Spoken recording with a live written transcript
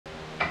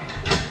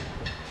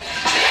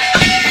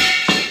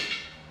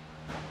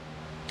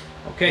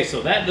Okay,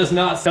 so that does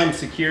not come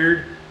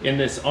secured in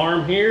this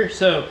arm here,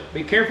 so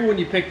be careful when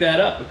you pick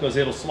that up because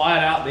it'll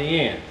slide out the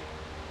end.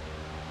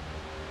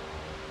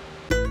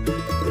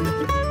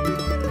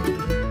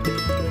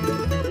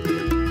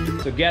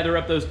 So gather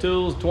up those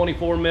tools,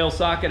 24 mil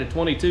socket, a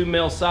 22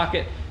 mil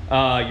socket,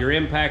 your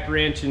impact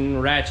wrench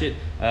and ratchet.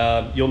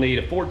 You'll need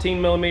a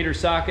 14 millimeter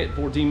socket,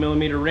 14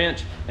 millimeter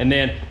wrench, and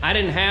then I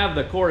didn't have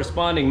the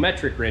corresponding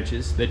metric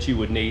wrenches that you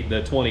would need,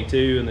 the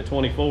 22 and the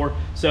 24.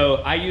 So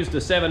I used a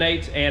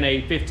 7/8 and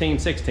a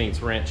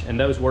 15/16 wrench, and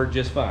those work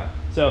just fine.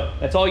 So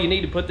that's all you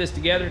need to put this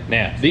together.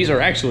 Now, these are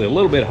actually a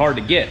little bit hard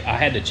to get. I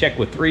had to check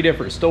with 3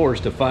 different stores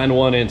to find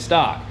one in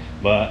stock,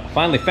 but I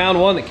finally found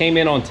one that came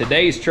in on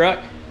today's truck.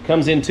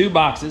 Comes in 2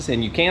 boxes,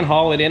 and you can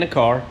haul it in a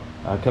car.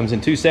 Comes in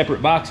 2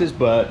 separate boxes,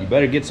 but you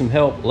better get some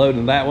help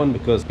loading that one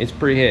because it's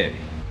pretty heavy.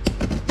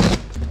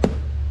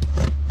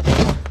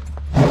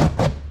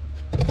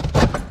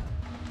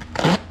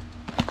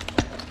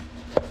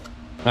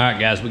 All right,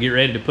 guys, we get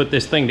ready to put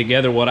this thing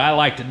together. What I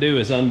like to do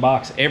is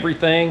unbox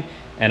everything,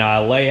 and I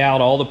lay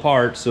out all the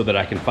parts so that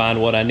I can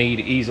find what I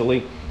need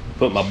easily.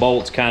 Put my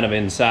bolts kind of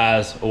in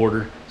size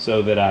order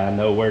so that I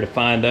know where to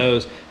find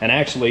those. And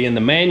actually in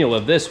the manual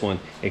of this one,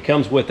 it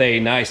comes with a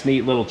nice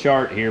neat little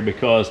chart here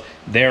because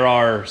there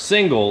are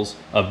singles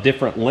of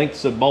different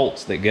lengths of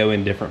bolts that go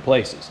in different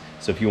places.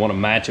 So if you want to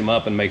match them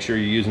up and make sure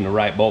you're using the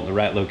right bolt in the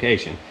right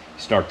location,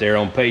 you start there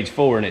on page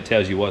 4 and it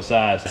tells you what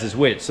size is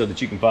which so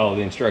that you can follow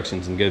the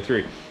instructions and go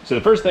through. So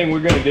the first thing we're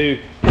going to do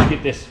is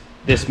get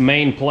this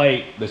main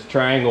plate, this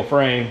triangle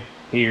frame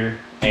here,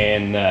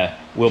 and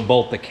we'll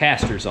bolt the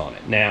casters on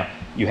it. Now,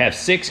 you have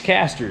 6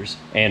 casters,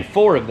 and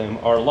 4 of them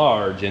are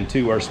large and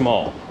 2 are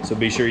small. So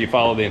be sure you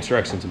follow the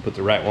instructions and put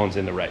the right ones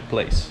in the right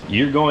place.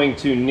 You're going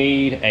to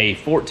need a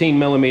 14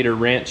 millimeter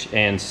wrench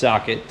and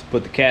socket to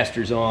put the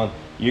casters on.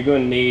 You're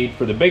going to need,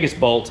 for the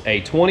biggest bolts, a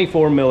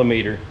 24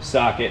 millimeter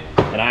socket.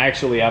 And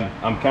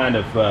I'm kind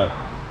of,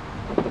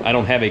 I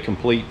don't have a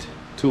complete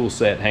tool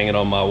set hanging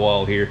on my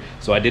wall here,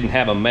 so I didn't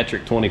have a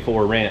metric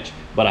 24 wrench,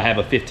 but I have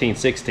a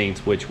 15/16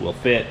 which will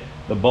fit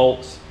the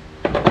bolts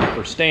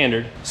for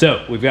standard.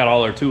 So we've got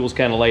all our tools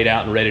kind of laid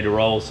out and ready to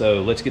roll,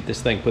 so let's get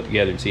this thing put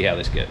together and see how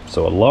this goes.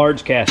 So a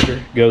large caster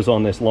goes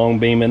on this long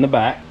beam in the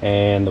back,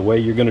 and the way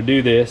you're going to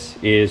do this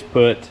is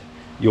put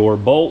your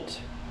bolt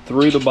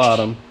through the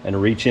bottom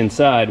and reach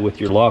inside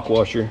with your lock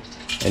washer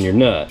and your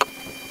nut.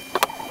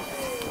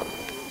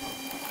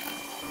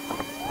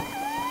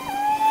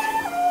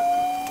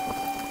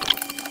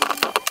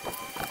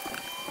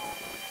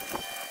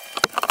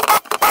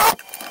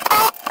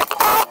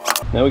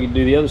 Now we can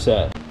do the other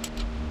side.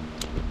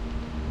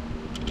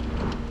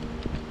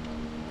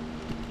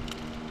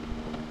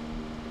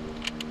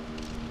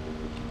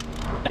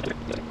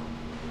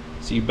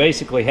 So you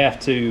basically have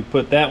to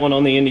put that one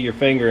on the end of your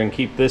finger and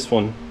keep this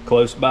one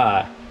close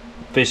by.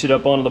 Fish it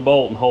up onto the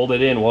bolt and hold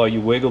it in while you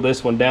wiggle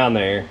this one down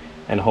there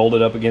and hold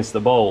it up against the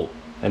bolt,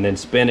 and then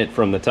spin it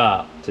from the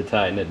top to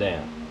tighten it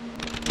down.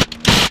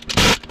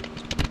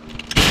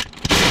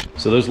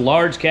 So those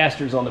large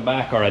casters on the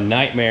back are a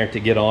nightmare to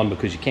get on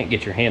because you can't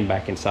get your hand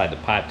back inside the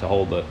pipe to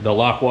hold the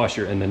lock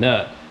washer and the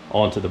nut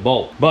onto the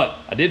bolt. But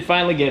I did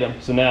finally get them,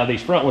 so now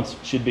these front ones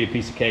should be a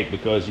piece of cake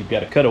because you've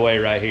got a cutaway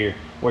right here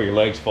where your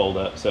legs fold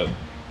up. So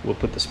we'll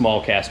put the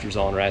small casters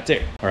on right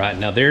there. All right,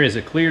 now there is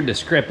a clear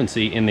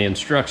discrepancy in the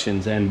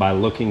instructions, and by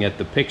looking at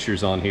the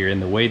pictures on here and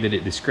the way that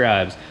it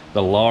describes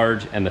the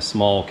large and the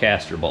small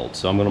caster bolts.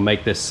 So I'm going to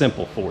make this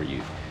simple for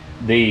you.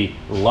 The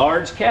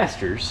large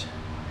casters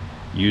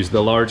use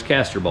the large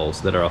caster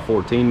bolts that are a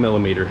 14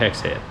 millimeter hex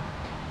head.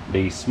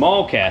 The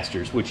small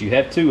casters, which you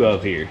have 2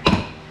 of here,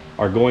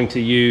 are going to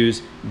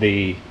use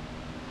the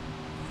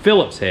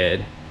Phillips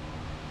head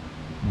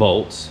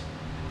bolts.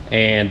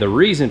 And the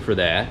reason for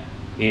that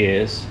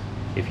is,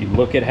 if you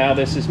look at how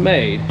this is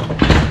made,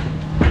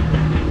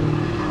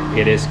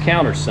 it is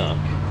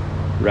countersunk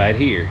right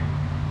here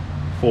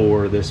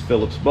for this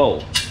Phillips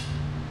bolt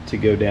to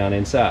go down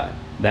inside.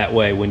 That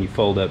way when you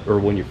fold up, or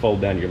when you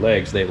fold down your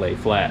legs, they lay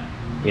flat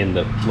in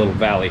the little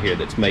valley here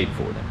that's made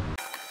for them.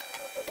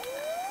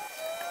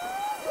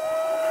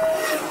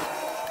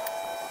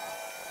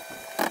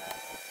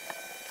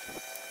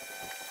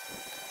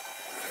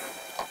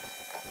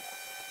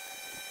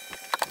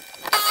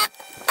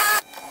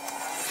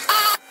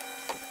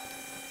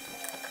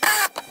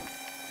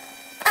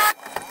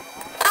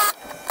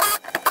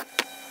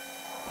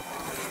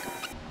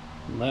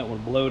 And that one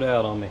blowed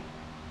out on me.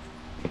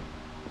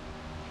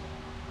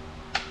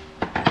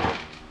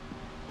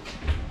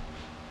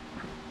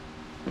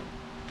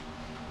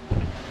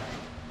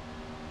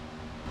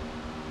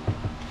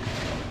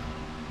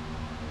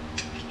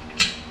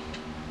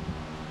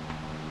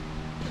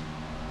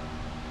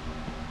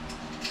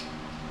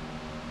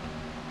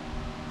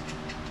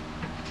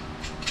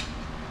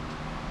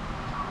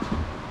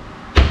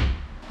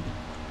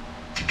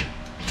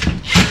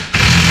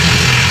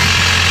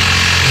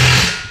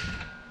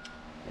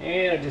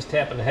 And I just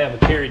happened to have a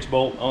carriage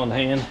bolt on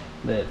hand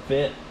that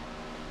fit,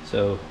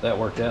 so that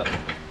worked out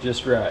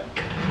just right.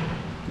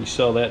 You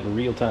saw that in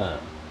real time.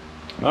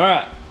 All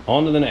right,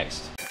 on to the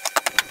next.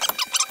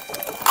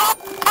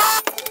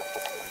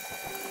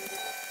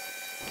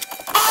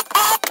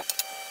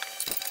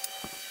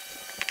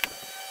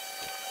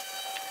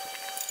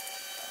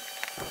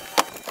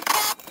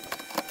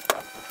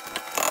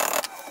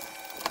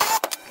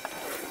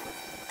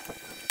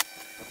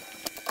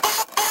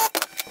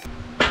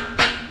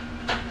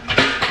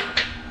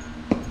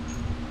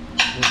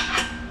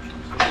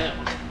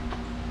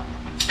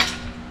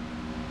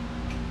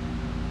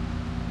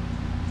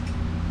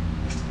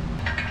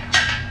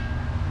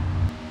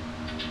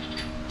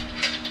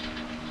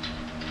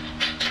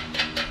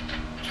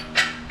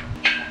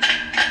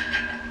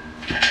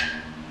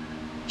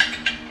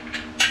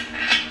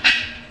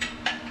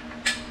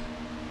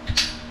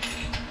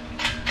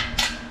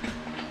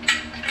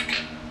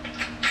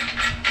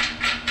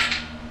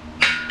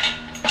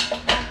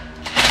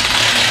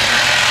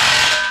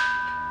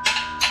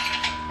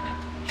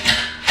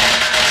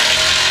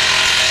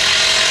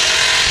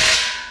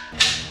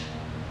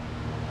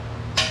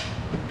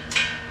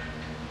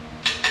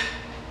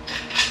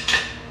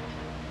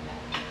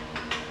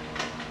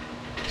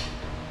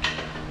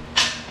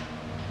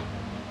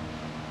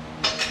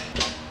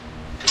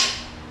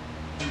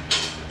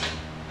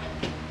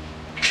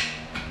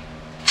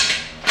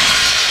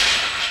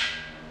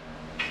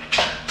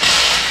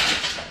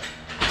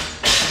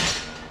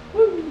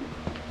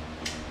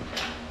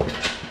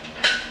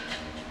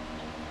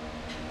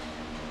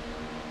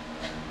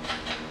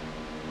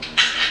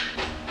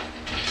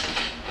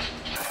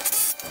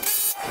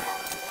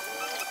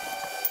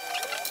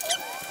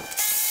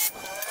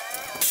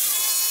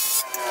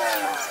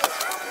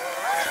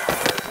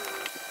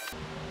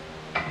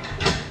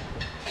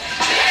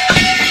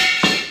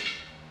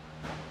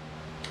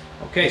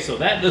 Okay, so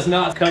that does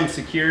not come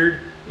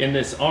secured in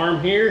this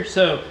arm here,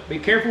 so be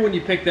careful when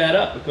you pick that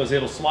up because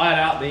it'll slide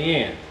out the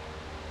end.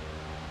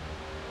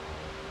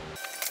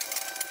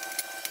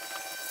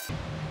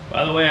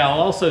 By the way,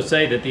 I'll also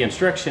say that the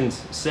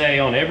instructions say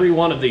on every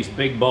one of these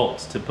big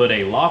bolts to put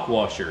a lock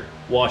washer,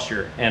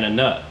 and a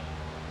nut.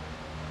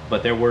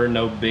 But there were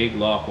no big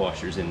lock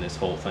washers in this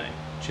whole thing,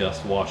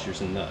 just washers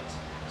and nuts.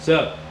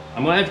 So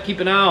I'm gonna have to keep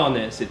an eye on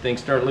this. If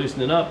things start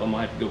loosening up, I'm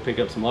gonna have to go pick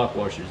up some lock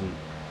washers and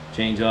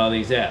change all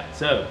these out.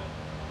 So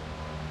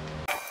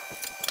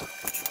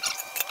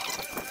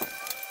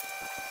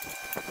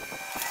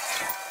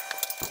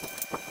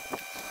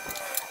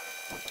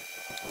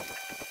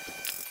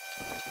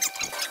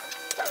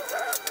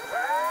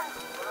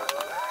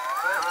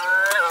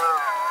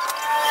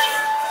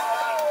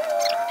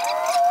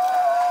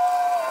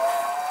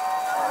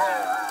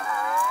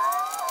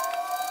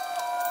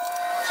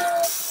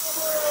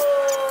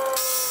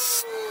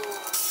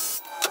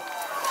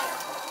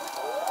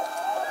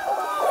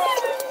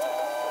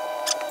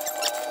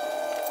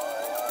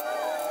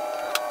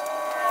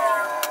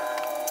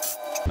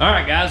all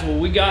right, guys, well,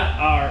 we got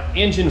our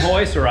engine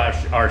hoist, or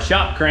our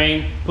shop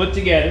crane, put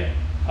together.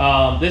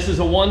 This is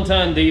a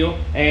 1-ton deal,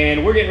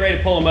 and we're getting ready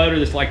to pull a motor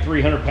that's like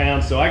 300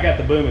 pounds, so I got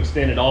the boom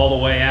extended all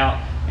the way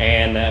out,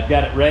 and I've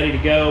got it ready to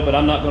go, but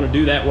I'm not going to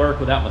do that work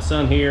without my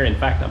son here. In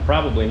fact, I'm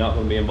probably not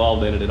going to be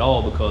involved in it at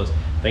all because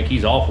I think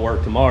he's off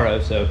work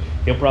tomorrow, so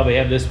he'll probably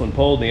have this one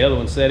pulled and the other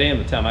one set in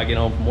by the time I get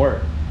home from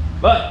work.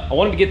 But I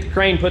wanted to get the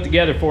crane put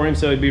together for him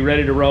so he'd be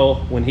ready to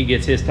roll when he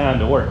gets his time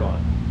to work on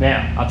it.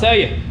 Now, I'll tell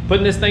you,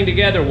 putting this thing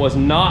together was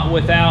not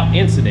without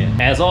incident.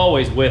 As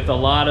always with a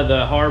lot of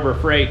the Harbor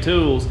Freight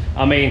tools,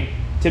 I mean,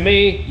 to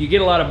me, you get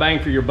a lot of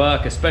bang for your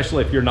buck,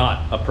 especially if you're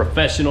not a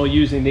professional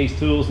using these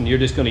tools and you're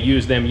just gonna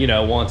use them, you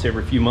know, once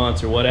every few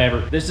months or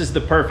whatever. This is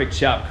the perfect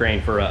shop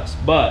crane for us.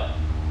 But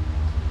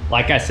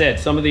like I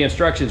said, some of the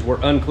instructions were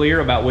unclear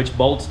about which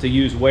bolts to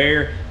use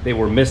where. They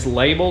were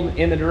mislabeled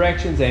in the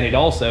directions, and it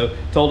also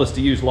told us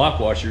to use lock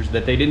washers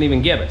that they didn't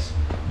even give us.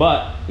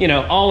 But, you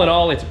know, all in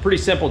all, it's a pretty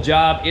simple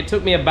job. It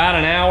took me about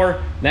an hour,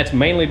 and that's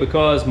mainly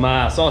because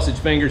my sausage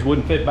fingers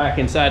wouldn't fit back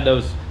inside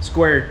those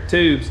square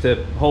tubes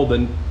to hold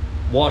the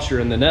washer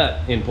and the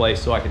nut in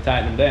place so I could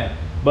tighten them down.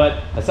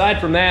 But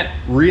aside from that,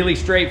 really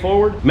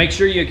straightforward. Make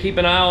sure you keep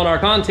an eye on our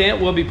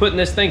content. We'll be putting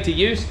this thing to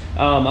use.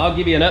 I'll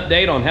give you an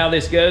update on how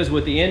this goes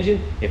with the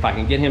engine. If I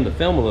can get him to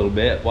film a little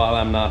bit while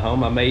I'm not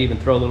home, I may even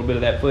throw a little bit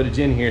of that footage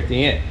in here at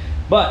the end.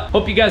 But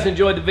hope you guys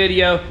enjoyed the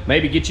video.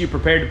 Maybe get you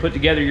prepared to put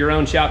together your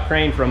own shop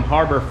crane from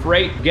Harbor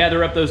Freight.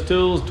 Gather up those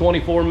tools,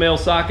 24 mil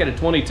socket, a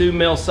 22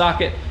 mil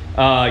socket,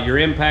 your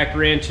impact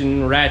wrench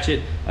and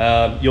ratchet.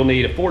 You'll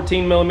need a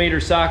 14 millimeter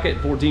socket,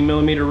 14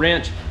 millimeter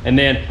wrench, and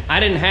then I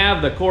didn't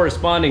have the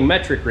corresponding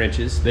metric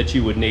wrenches that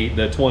you would need,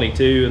 the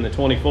 22 and the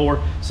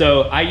 24.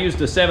 So I used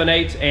a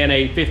 7/8 and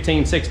a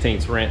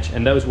 15/16 wrench,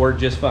 and those work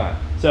just fine.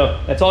 So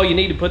that's all you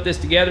need to put this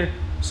together.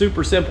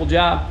 Super simple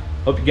job.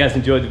 Hope you guys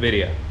enjoyed the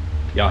video.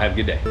 Y'all have a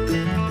good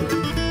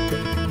day.